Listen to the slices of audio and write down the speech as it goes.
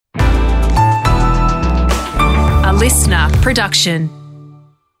listener production.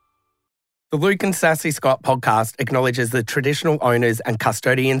 The Luke and Sassy Scott podcast acknowledges the traditional owners and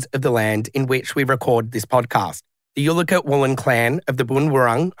custodians of the land in which we record this podcast, the Yulukit Woolen clan of the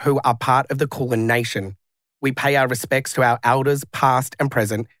Boonwurrung, who are part of the Kulin Nation. We pay our respects to our elders, past and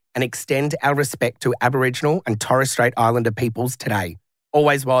present, and extend our respect to Aboriginal and Torres Strait Islander peoples today.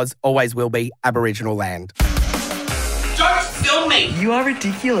 Always was, always will be Aboriginal land. Don't film me! You are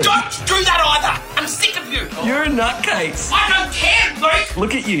ridiculous. Don't do that either! I'm sick of you! You're a nutcase. I don't care, Luke!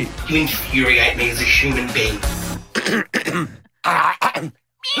 Look at you. You infuriate me as a human being.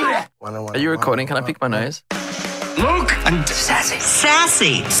 Are you recording? Can I pick my nose? Luke and Sassy.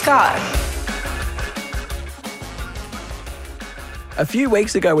 Sassy. Scott. A few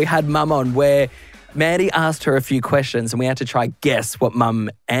weeks ago, we had Mum on where Mandy asked her a few questions and we had to try guess what Mum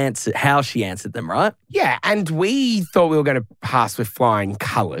answered, how she answered them, right? Yeah, and we thought we were going to pass with flying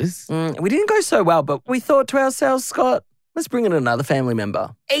colours. We didn't go so well, but we thought to ourselves, Scott, let's bring in another family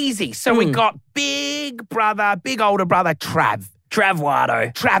member. Easy. So we got big older brother, Trav.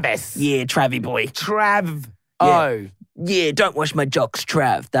 Travado. Travis. Yeah, Travy boy. Trav. Yeah. Oh. Yeah, don't wash my jocks,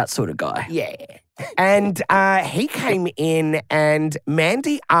 Trav. That sort of guy. Yeah. And he came in and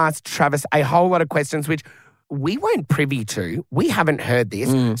Mandy asked Travis a whole lot of questions which we weren't privy to. We haven't heard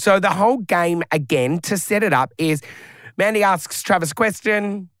this. So the whole game, again, to set it up is Mandy asks Travis a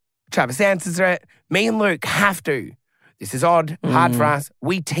question, Travis answers it. Me and Luke have to. This is odd, hard for us.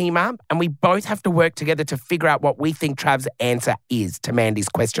 We team up and we both have to work together to figure out what we think Trav's answer is to Mandy's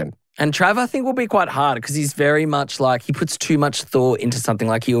question. And Trav, I think, will be quite hard because he's very much like, he puts too much thought into something,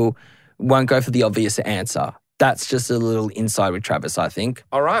 like won't go for the obvious answer. That's just a little inside with Travis, I think.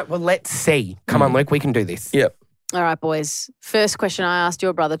 All right, well, let's see. Come on, Luke, we can do this. Yep. All right, boys. First question I asked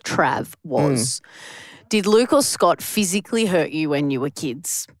your brother Trav was, did Luke or Scott physically hurt you when you were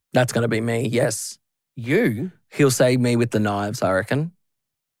kids? That's going to be me, yes. You? He'll say me with the knives, I reckon.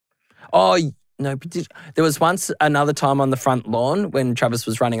 Oh, no, but there was once another time on the front lawn when Travis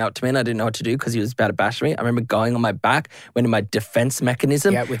was running up to me and I didn't know what to do because he was about to bash me. I remember going on my back, went in my defense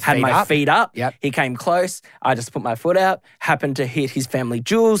mechanism, had my feet up. Yep. He came close. I just put my foot out, happened to hit his family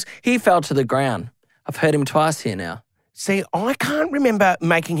jewels. He fell to the ground. I've heard him twice here now. See, I can't remember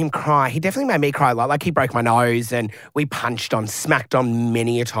making him cry. He definitely made me cry a lot. Like he broke my nose and we smacked on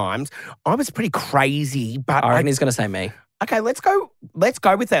many a times. I was pretty crazy, but I reckon he's going to say me. Okay, let's go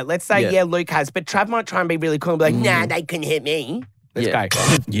with that. Let's say, yeah, Luke has, but Trav might try and be really cool and be like, nah, they can hit me. Let's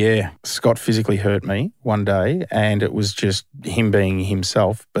go. Yeah, Scott physically hurt me one day and it was just him being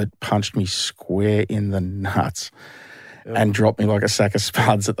himself, but punched me square in the nuts and dropped me like a sack of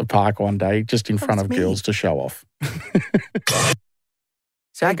spuds at the park one day just in front of girls to show off.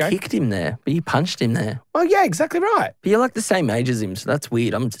 So I kicked him there, but you punched him there. Oh, yeah, exactly right. But you're like the same age as him, so that's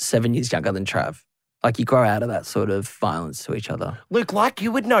weird. I'm 7 years younger than Trav. Like, you grow out of that sort of violence to each other. Luke, like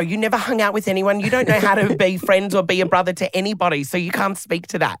you would know, you never hung out with anyone. You don't know how to be friends or be a brother to anybody, so you can't speak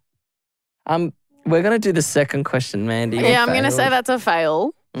to that. We're going to do the second question, Mandy. Yeah, I'm going to say that's a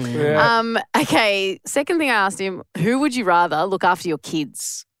fail. Yeah. Okay, second thing I asked him, who would you rather look after your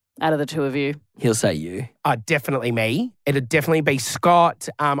kids out of the two of you? He'll say you. Definitely me. It'd definitely be Scott.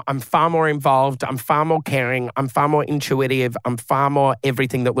 I'm far more involved. I'm far more caring. I'm far more intuitive. I'm far more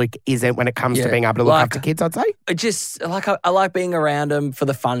everything that Luke isn't when it comes to being able to look after kids, I'd say. I like being around them for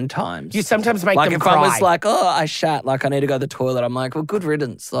the fun times. You sometimes make them cry. Like if I was like, I shat, like I need to go to the toilet, I'm like, well, good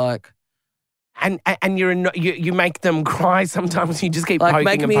riddance, like. And you make them cry sometimes. You just keep like poking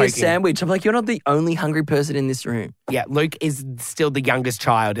make and me poking. a sandwich. I'm like, you're not the only hungry person in this room. Yeah, Luke is still the youngest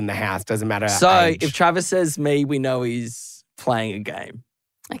child in the house. Doesn't matter So age. if Travis says me, we know he's playing a game.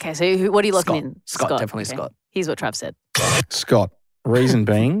 Okay, so what are you looking in? Scott, definitely okay. Scott. Here's what Trav said. Scott. Reason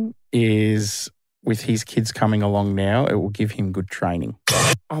being is with his kids coming along now, it will give him good training.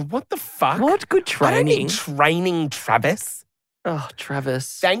 Oh, what the fuck? What good training? I don't need training, Travis. Oh,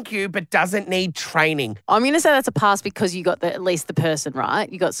 Travis. Thank you, but doesn't need training. I'm going to say that's a pass because you got at least the person right.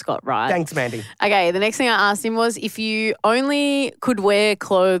 You got Scott right. Thanks, Mandy. Okay, the next thing I asked him was if you only could wear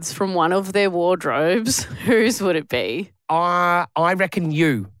clothes from one of their wardrobes, whose would it be? I reckon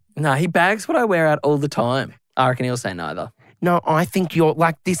you. No, he bags what I wear out all the time. I reckon he'll say neither. No, I think you're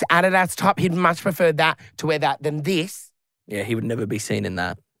like this Adidas type. He'd much prefer that to wear that than this. Yeah, he would never be seen in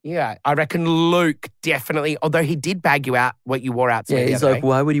that. Yeah, I reckon Luke definitely, although he did bag you out what you wore out. Yeah, he's like,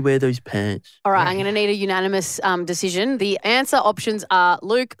 why would he wear those pants? All right, I'm going to need a unanimous decision. The answer options are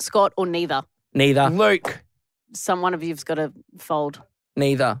Luke, Scott, or neither. Neither. Luke. One of you's got to fold.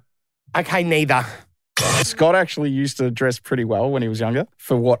 Neither. Okay, neither. Scott actually used to dress pretty well when he was younger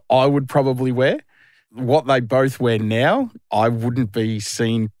for what I would probably wear. What they both wear now, I wouldn't be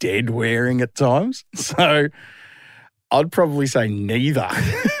seen dead wearing at times. So I'd probably say neither.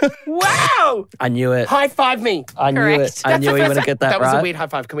 Wow! I knew it. High five me. I knew it. Correct. I knew he wouldn't get that That right. was a weird high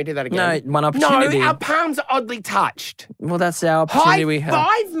five. Can we do that again? No, one opportunity. No, our palms are oddly touched. Well, that's our opportunity we High have.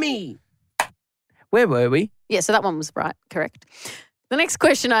 five me. Where were we? Yeah, so that one was right. Correct. The next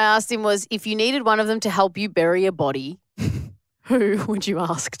question I asked him was, if you needed one of them to help you bury a body, who would you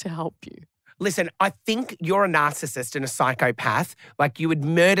ask to help you? Listen, I think you're a narcissist and a psychopath. Like you would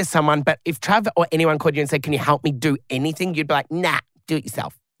murder someone, but if Trav or anyone called you and said, "Can you help me do anything?" You'd be like, "Nah, do it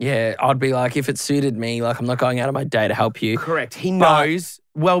yourself." Yeah, I'd be like, if it suited me, like I'm not going out of my day to help you. Correct. He knows.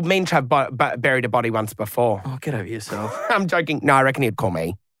 Well, me and Trav buried a body once before. Oh, get over yourself. I'm joking. No, I reckon he'd call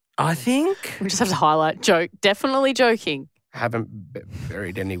me. I think. We just have to highlight joke. Definitely joking. I haven't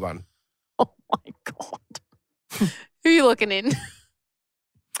buried anyone. Oh my God. Who are you looking in?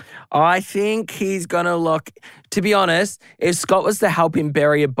 I think he's going to look. To be honest, if Scott was to help him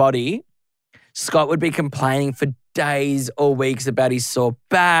bury a body, Scott would be complaining for days or weeks about his sore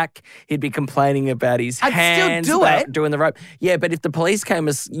back. He'd be complaining about his I'd still hands, do about it. doing the rope. Yeah, but if the police came,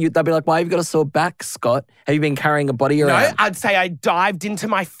 they'd be like, "Why have you got a sore back, Scott? Have you been carrying a body No, around?" I'd say I dived into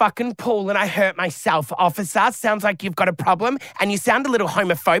my fucking pool and I hurt myself. Officer, sounds like you've got a problem and you sound a little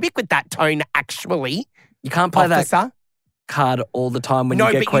homophobic with that tone, actually. You can't play that Officer. card all the time when No,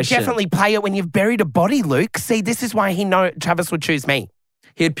 you get but questioned. you definitely play it when you've buried a body, Luke. See, this is why Travis would choose me.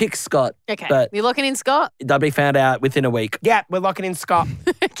 He'd pick Scott, Okay. but You're looking in, Scott? they'll be found out within a week. Yeah, we're locking in Scott.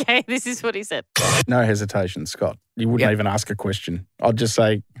 Okay, this is what he said. No hesitation, Scott. You wouldn't Yep. even ask a question. I'd just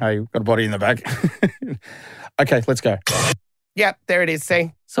say, hey, got a body in the back. Okay, let's go. Yep, there it is.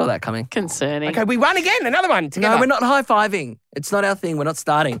 See? Saw that coming. Concerning. Okay, we won again. Another one together. No, we're not high-fiving. It's not our thing. We're not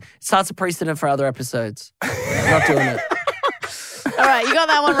starting. It starts a precedent for other episodes. We're not doing it. All right, you got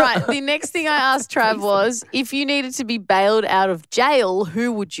that one right. The next thing I asked Trav was, if you needed to be bailed out of jail,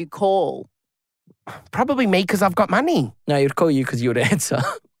 who would you call? Probably me because I've got money. No, you'd call you because you would answer.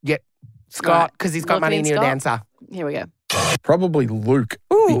 Yep. Scott, because he's got Locking money in and he would Scott? answer. Here we go. Probably Luke,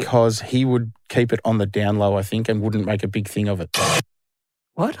 Ooh. because he would keep it on the down low, I think, and wouldn't make a big thing of it.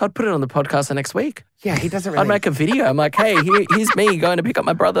 What? I'd put it on the podcast the next week. Yeah, he doesn't really. I'd make a video. I'm like, hey, here's me going to pick up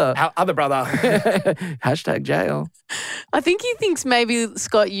my brother. Our other brother. Hashtag jail. I think he thinks maybe,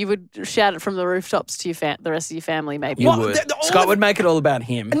 Scott, you would shout it from the rooftops to the rest of your family, maybe. You What? would. All Scott of- would make it all about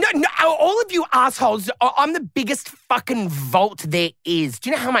him. No, all of you assholes, I'm the biggest fucking vault there is. Do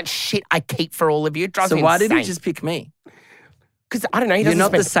you know how much shit I keep for all of you? It drives So me why did he insane. just pick me? Because, I don't know, he You're doesn't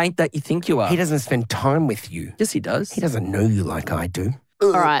not the spend, saint that you think you are. he doesn't spend time with you. Yes, he does. He doesn't know you like I do.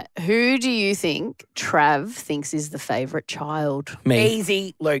 All right, who do you think Trav thinks is the favourite child? Me.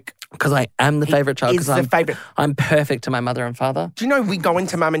 Easy, Luke. Because I am the favourite child. Is Because the favourite. I'm perfect to my mother and father. Do you know we go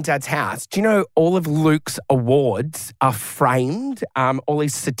into mum and dad's house? Do you know all of Luke's awards are framed? All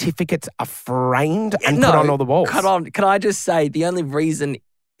his certificates are framed and put on all the walls. Cut on. Can I just say the only reason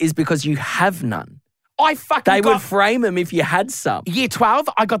is because you have none. I fucking They got would frame them if you had some. year 12.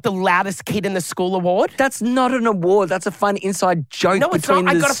 I got the loudest kid in the school award. That's not an award. That's a fun inside joke No, it's between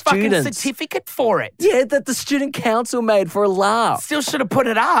not. I the got a students. fucking certificate for it. Yeah, that the student council made for a laugh. Still should have put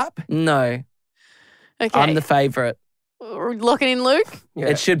it up. No, Okay, I'm the favourite. locking in Luke? Yeah,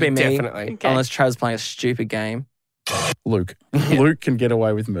 It should be me. Definitely. Okay. Unless Trav's playing a stupid game. Luke. Luke can get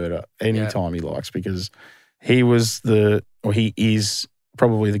away with murder anytime he likes because he is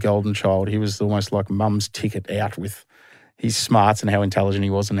probably the golden child. He was almost like mum's ticket out with his smarts and how intelligent he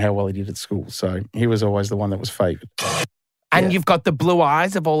was and how well he did at school. So he was always the one that was favoured. And Yeah. you've got the blue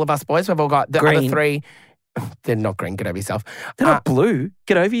eyes of all of us boys. We've all got the other Green. three. They're not green. Get over yourself. They're not blue.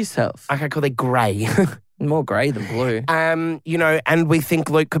 Get over yourself. Okay, cool. They're grey. More grey than blue. And we think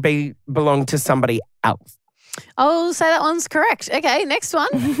Luke could belong to somebody else. I'll say that one's correct. Okay, next one.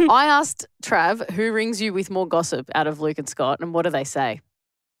 I asked Trav, who rings you with more gossip out of Luke and Scott, and what do they say?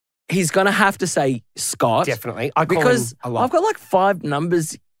 He's going to have to say Scott. Definitely. I call Because him a lot. I've got like 5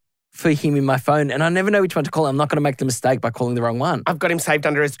 numbers for him in my phone and I never know which one to call. I'm not going to make the mistake by calling the wrong one. I've got him saved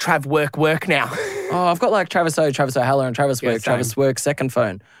under as Trav work now. Oh, I've got like Travis O'Haller and Travis Yeah, Work, same. Travis Work second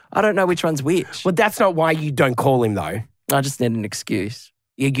phone. I don't know which one's which. Well, that's not why you don't call him, though. I just need an excuse.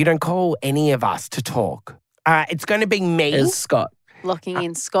 You don't call any of us to talk. It's going to be me. It's Scott. Locking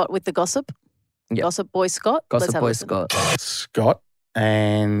in Scott with the gossip? Yep. Gossip boy Scott? Let's Gossip have a boy listen. Scott. Scott,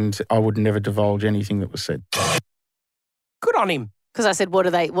 and I would never divulge anything that was said. Good on him. Because I said,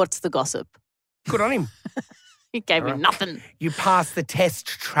 what's the gossip? Good on him. He gave me nothing. You passed the test,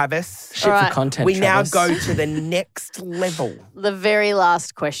 Travis. Shit All right. for content, We Travis. now go to the next level. The very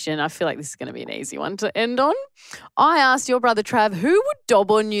last question. I feel like this is going to be an easy one to end on. I asked your brother Trav, who would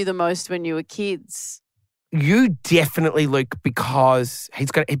dob on you the most when you were kids? you definitely, Luke, because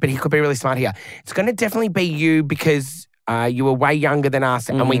but he could be really smart here. It's going to definitely be you because you were way younger than us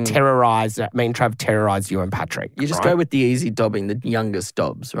and me and Trav terrorised you and Patrick. You just right? go with the easy dobbing, the youngest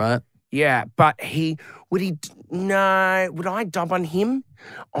dobs, right? Yeah, but would I dob on him?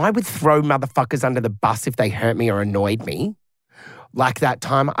 I would throw motherfuckers under the bus if they hurt me or annoyed me. Like that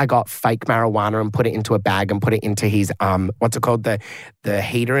time I got fake marijuana and put it into a bag and put it into his, what's it called? The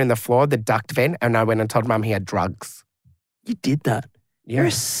heater in the floor, the duct vent. And I went and told Mum he had drugs. You did that. Yeah. You're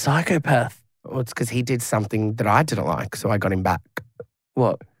a psychopath. Well, it's because he did something that I didn't like, so I got him back.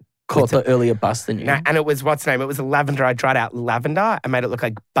 What? Caught the earlier bus than you. No, and it was, what's the name? It was lavender. I dried out lavender and made it look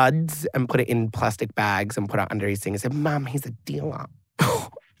like buds and put it in plastic bags and put it under his thing and said, Mum, he's a dealer.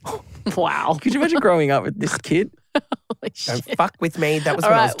 Wow. Could you imagine growing up with this kid? Holy Don't shit. fuck with me. That was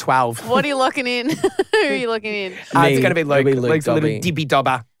All when I right. was 12. What are you locking in? Who are you locking in? It's Me. going to be Luke. It'll be Luke Luke's a little Dobby. dibby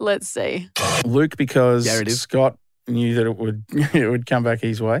dobber. Let's see. Luke, because There it is. Scott knew that it would come back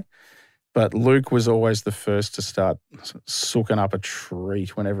his way. But Luke was always the first to start sooking up a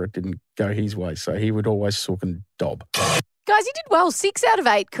treat whenever it didn't go his way. So he would always sook and dob. Guys, you did well. 6 out of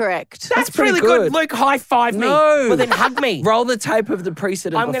 8 correct. That's pretty really good. good. Luke, high five me. No. Well, then hug me. Roll the tape of the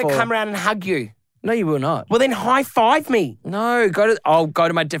precedent I'm going to before. come around and hug you. No, you will not. Well, then high five me. No, I'll go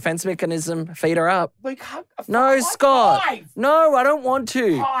to my defense mechanism, feed her up. Luke, hug. No, high Scott. Five. No, I don't want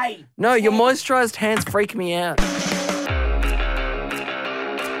to. High. No, your moisturized hands freak me out.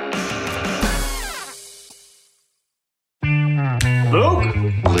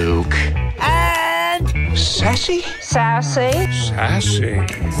 Luke. And Sassy.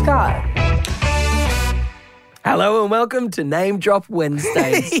 Scott. Hello and welcome to Name Drop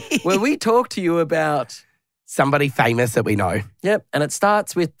Wednesdays, where we talk to you about... Somebody famous that we know. Yep, and it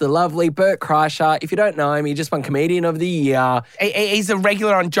starts with the lovely Bert Kreischer. If you don't know him, he just won Comedian of the Year. He's a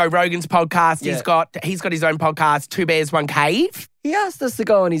regular on Joe Rogan's podcast. Yeah. He's got his own podcast, Two Bears, One Cave. He asked us to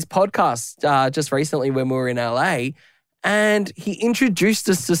go on his podcast just recently when we were in LA, and he introduced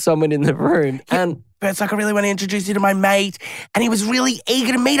us to someone in the room. And Bert's like, I really want to introduce you to my mate. And he was really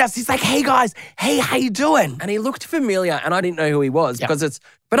eager to meet us. He's like, hey, guys. Hey, how you doing? he looked familiar, and I didn't know who he was because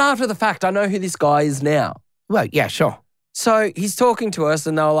but after the fact, I know who this guy is now. Well, yeah, sure. So he's talking to us,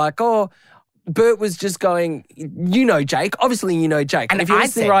 and they were like, oh, Bert was just going, you know Jake. Obviously, you know Jake. And if you're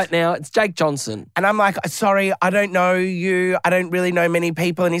listening right now, it's Jake Johnson. And I'm like, sorry, I don't know you. I don't really know many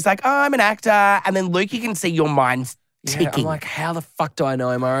people. And he's like, oh, I'm an actor. And then, Luke, you can see your mind's ticking. Yeah, I'm like, how the fuck do I know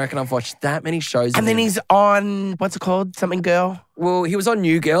him? I reckon I've watched that many shows. And of then him. he's on, what's it called? Something Girl? Well, he was on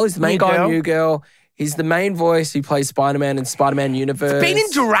New Girl. He's the main New guy Girl. on New Girl. He's the main voice who plays Spider-Man in Spider-Man Universe. Been in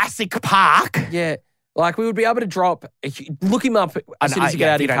Jurassic Park. Yeah. Like, we would be able to look him up as soon as you get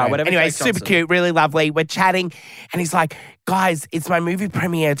out of your car, whatever. Anyway, Jake super Johnson. cute, really lovely. We're chatting, and he's like, guys, it's my movie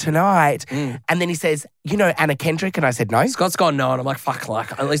premiere tonight. And then he says, you know Anna Kendrick? And I said, no. Scott's gone, no. And I'm like, fuck,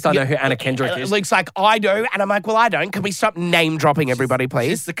 like, at least I know who Anna Kendrick is. Luke's like, I do. And I'm like, well, I don't. Can we stop name dropping everybody, please?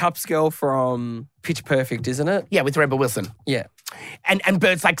 She's the Cups girl from Pitch Perfect, isn't it? Yeah, with Rebel Wilson. Yeah. And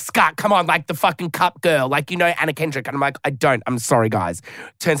Bert's like, Scott, come on, like the fucking cup girl. Like, you know Anna Kendrick. And I'm like, I don't. I'm sorry, guys.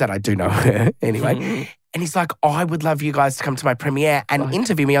 Turns out I do know her anyway. And he's like, I would love you guys to come to my premiere and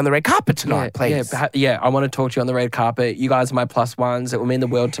interview me on the red carpet tonight, please. Yeah, I want to talk to you on the red carpet. You guys are my plus ones. It will mean the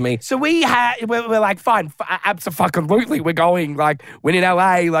world to me. So we're like, fine, absolutely, we're going. Like, when in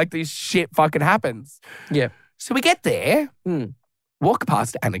LA, like, this shit fucking happens. Yeah. So we get there, walk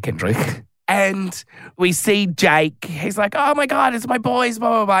past Anna Kendrick, and we see Jake. He's like, oh my God, it's my boys, blah,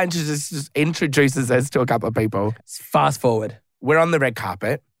 blah, blah. And she just introduces us to a couple of people. Fast forward. We're on the red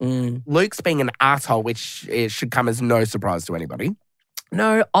carpet. Luke's being an asshole, which should come as no surprise to anybody.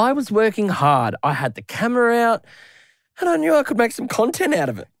 No, I was working hard. I had the camera out, and I knew I could make some content out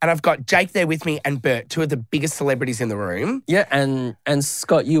of it. And I've got Jake there with me and Bert, two of the biggest celebrities in the room. Yeah, and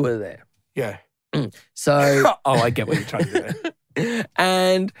Scott, you were there. Yeah. So, Oh, I get what you're trying to do.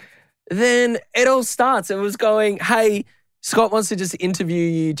 and then it all starts. It was going, hey, Scott wants to just interview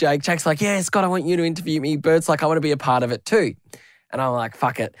you, Jake. Jake's like, yeah, Scott, I want you to interview me. Bert's like, I want to be a part of it too. And I'm like,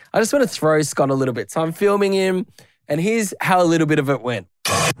 fuck it. I just want to throw Scott a little bit. So I'm filming him, and here's how a little bit of it went.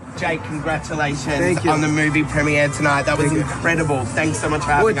 Jake, congratulations on the movie premiere tonight. That was incredible. Thanks so much for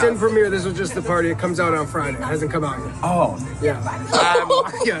having Well, it didn't us. premiere. This was just the party. It comes out on Friday. It hasn't come out yet. Oh. Yeah.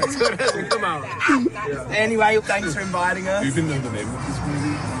 Yeah, so it hasn't come out. Yeah. Anyway, thanks for inviting us. Do you even know the name of this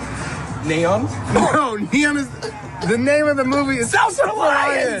movie? Neon? No, Neon is the name of the movie. Is South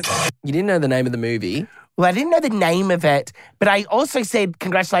Alliance. You didn't know the name of the movie. Well, I didn't know the name of it, but I also said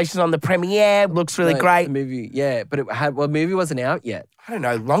congratulations on the premiere. Looks really No, great. The movie, yeah, but the movie wasn't out yet. I don't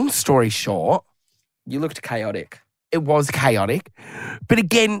know. Long story short, You looked chaotic. It was chaotic. But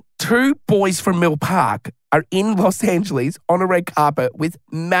again, two boys from Mill Park are in Los Angeles on a red carpet with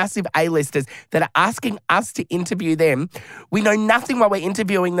massive A-listers that are asking us to interview them. We know nothing what we're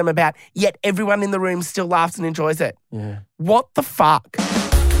interviewing them about, yet everyone in the room still laughs and enjoys it. Yeah. What the fuck?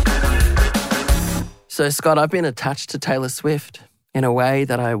 So, Scott, I've been attached to Taylor Swift in a way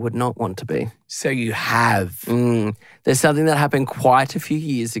that I would not want to be. So you have. There's something that happened quite a few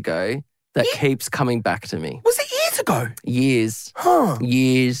years ago that keeps coming back to me. Was it years ago? Years. Huh.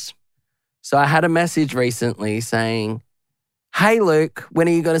 Years. So I had a message recently saying, hey, Luke, when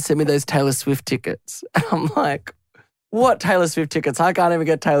are you going to send me those Taylor Swift tickets? And I'm like, what Taylor Swift tickets? I can't even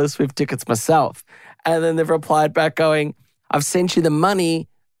get Taylor Swift tickets myself. And then they've replied back going, I've sent you the money.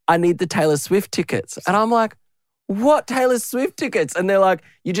 I need the Taylor Swift tickets. And I'm like, what Taylor Swift tickets? And they're like,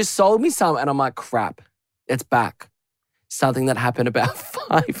 you just sold me some. And I'm like, crap, it's back. Something that happened about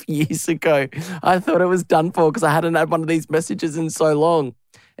 5 years ago. I thought it was done for because I hadn't had one of these messages in so long.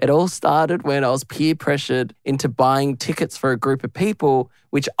 It all started when I was peer pressured into buying tickets for a group of people,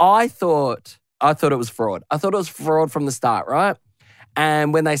 which I thought it was fraud. I thought it was fraud from the start, right?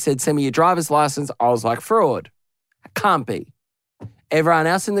 And when they said, send me your driver's license, I was like, fraud. It can't be. Everyone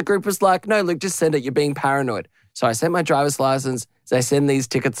else in the group was like, no, Luke, just send it. You're being paranoid. So I sent my driver's license. They send these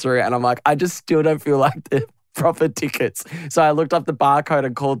tickets through and I'm like, I just still don't feel like they're proper tickets. So I looked up the barcode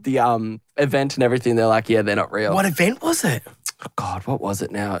and called the event and everything. They're like, yeah, they're not real. What event was it? Oh, God, what was it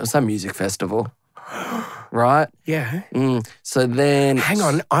now? It was some music festival. Right? Yeah. So then... Hang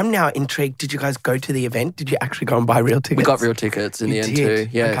on, I'm now intrigued. Did you guys go to the event? Did you actually go and buy real tickets? We got real tickets in the end too.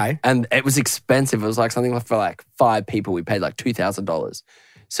 Yeah. Okay. And it was expensive. It was like something for like 5 people. We paid like $2,000.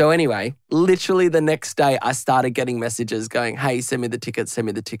 So anyway, literally the next day I started getting messages going, hey, send me the tickets.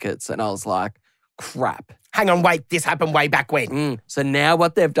 And I was like, crap. Hang on, wait, this happened way back when. So now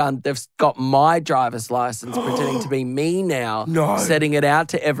what they've done, they've got my driver's license pretending to be me now, setting it out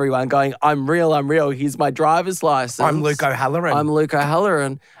to everyone going, I'm real, here's my driver's license. I'm Luke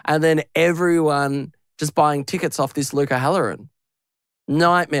O'Halloran. And then everyone just buying tickets off this Luke O'Halloran.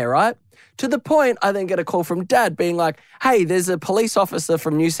 Nightmare, right? To the point, I then get a call from Dad being like, hey, there's a police officer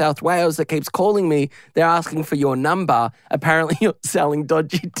from New South Wales that keeps calling me. They're asking for your number. Apparently, you're selling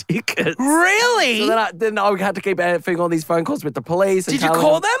dodgy tickets. Really? So then I had to keep having all these phone calls with the police. Did you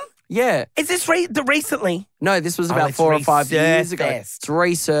call them? Yeah. Is this recently? No, this was about 4 or 5 years ago. It's It's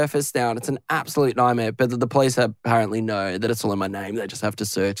resurfaced now, and it's an absolute nightmare. But the police apparently know that it's all in my name. They just have to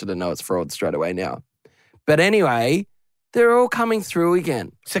search it and know it's fraud straight away now. But anyway... they're all coming through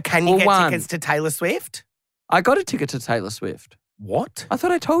again. So can you get tickets to Taylor Swift? I got a ticket to Taylor Swift. What? I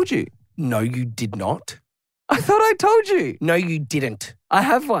thought I told you. No, you did not. I thought I told you. No, you didn't. I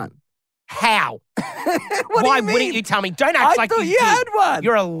have one. How? Why wouldn't you tell me? Don't act like thought you you did. had one.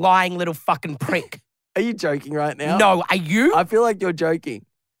 You're a lying little fucking prick. Are you joking right now? No, are you? I feel like you're joking.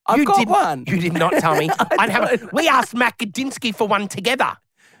 I've got one. You did not tell me. We asked Matt Gadinsky for one together.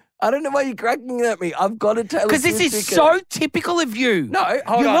 I don't know why you're cracking at me. I've got a Taylor Swift because this is ticket. so typical of you. No,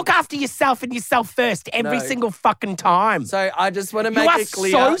 hold you on. look after yourself and yourself first every single fucking time. So I just want to make it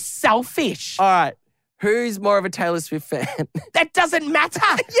clear. You are so selfish. All right. Who's more of a Taylor Swift fan? That doesn't matter.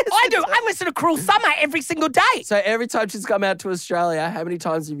 Yes, I do. I listen to Cruel Summer every single day. So every time she's come out to Australia, how many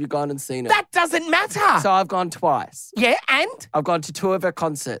times have you gone and seen her? That doesn't matter. So I've gone twice. Yeah, and? I've gone to 2 of her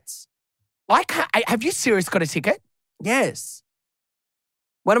concerts. Have you seriously got a ticket? Yes.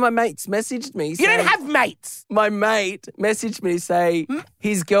 One of my mates messaged me saying... You don't have mates. My mate messaged me say,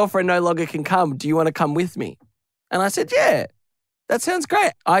 his girlfriend no longer can come. Do you want to come with me? And I said, yeah. That sounds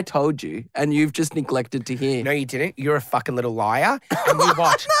great. I told you, and you've just neglected to hear. No, you didn't. You're a fucking little liar. And you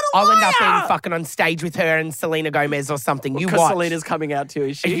watch. I'll end up being fucking on stage with her and Selena Gomez or something. You watch. Selena's coming out too,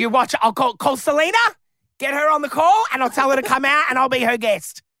 is she? If you watch, I'll call Selena, get her on the call, and I'll tell her to come out, and I'll be her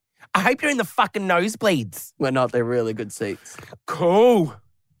guest. I hope you're in the fucking nosebleeds. We're not. They're really good seats. Cool.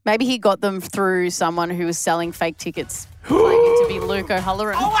 Maybe he got them through someone who was selling fake tickets, claiming to be Luke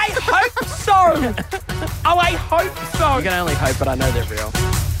O'Halloran. Oh, I hope so. I hope so. You can only hope, but I know they're real.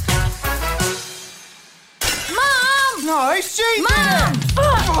 Mom! No, she Mom!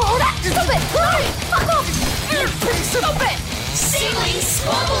 did it! Stop it! Fuck off! Stop it! Sibling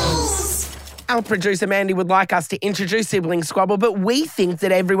Squabbles! Our producer Mandy would like us to introduce Sibling Squabble, but we think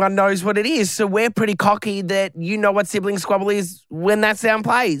that everyone knows what it is, so we're pretty cocky that you know what Sibling Squabble is when that sound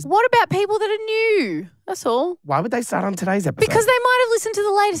plays. What about people that are new? That's all. Why would they start on today's episode? Because they might have listened to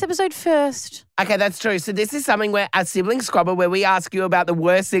the latest episode first. Okay, that's true. So this is something where a Sibling Squabble where we ask you about the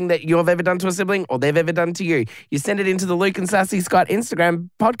worst thing that you've ever done to a sibling or they've ever done to you. You send it into the Luke and Sassy Scott Instagram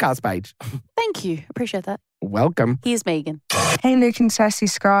podcast page. Thank you. Appreciate that. Welcome. Here's Megan. Hey, Luke and Sassy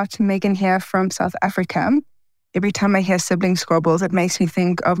Scott. Megan here from South Africa. every time I hear sibling squabbles, it makes me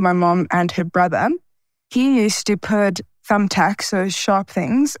think of my mom and her brother. He used to put thumbtacks, so sharp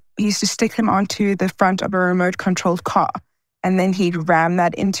things. He used to stick them onto the front of a remote-controlled car, and then he'd ram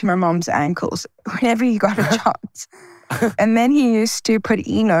that into my mom's ankles whenever he got a chance. And then he used to put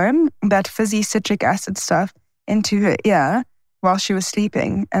Eno, that fizzy citric acid stuff, into her ear while she was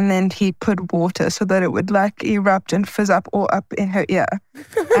sleeping. And then he'd put water so that it would like erupt and fizz up all up in her ear.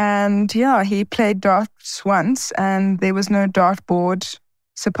 And yeah, he played darts once and there was no dartboard,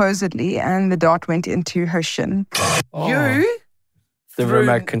 supposedly, and the dart went into her shin. You? The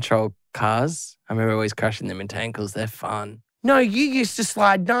remote control cars. I remember always crashing them into ankles. They're fun. No, you used to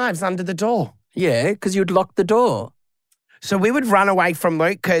slide knives under the door. Yeah, because you'd lock the door. So we would run away from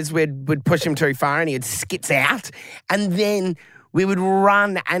Luke because we'd push him too far and he'd skits out. And then we would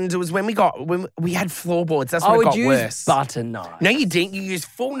run, and it was when we had floorboards. That's when it got use worse. butter knives. No, you didn't. You used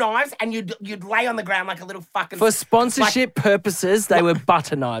full knives and you'd lay on the ground like a little fucking... For sponsorship purposes, they were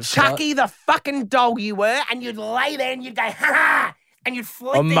butter knives. Chucky the fucking dog you were, and you'd lay there and you'd go, ha-ha, and you'd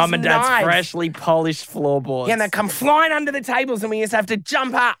flick these Mum and Dad's knives. freshly polished floorboards. Yeah, and they'd come flying under the tables and we used to have to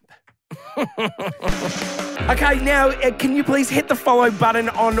jump up. Okay, now, can you please hit the follow button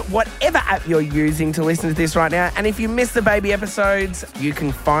on whatever app you're using to listen to this right now? And if you missed the baby episodes, you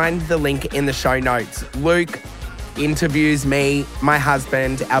can find the link in the show notes. Luke interviews me, my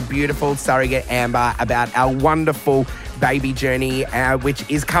husband, our beautiful surrogate Amber, about our wonderful baby journey, which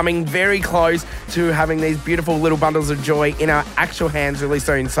is coming very close to having these beautiful little bundles of joy in our actual hands really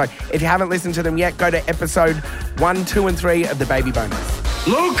soon. So if you haven't listened to them yet, go to episode 1, 2, and 3 of the Baby Bonus.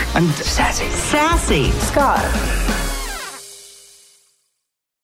 Luke and Sassy. Scott.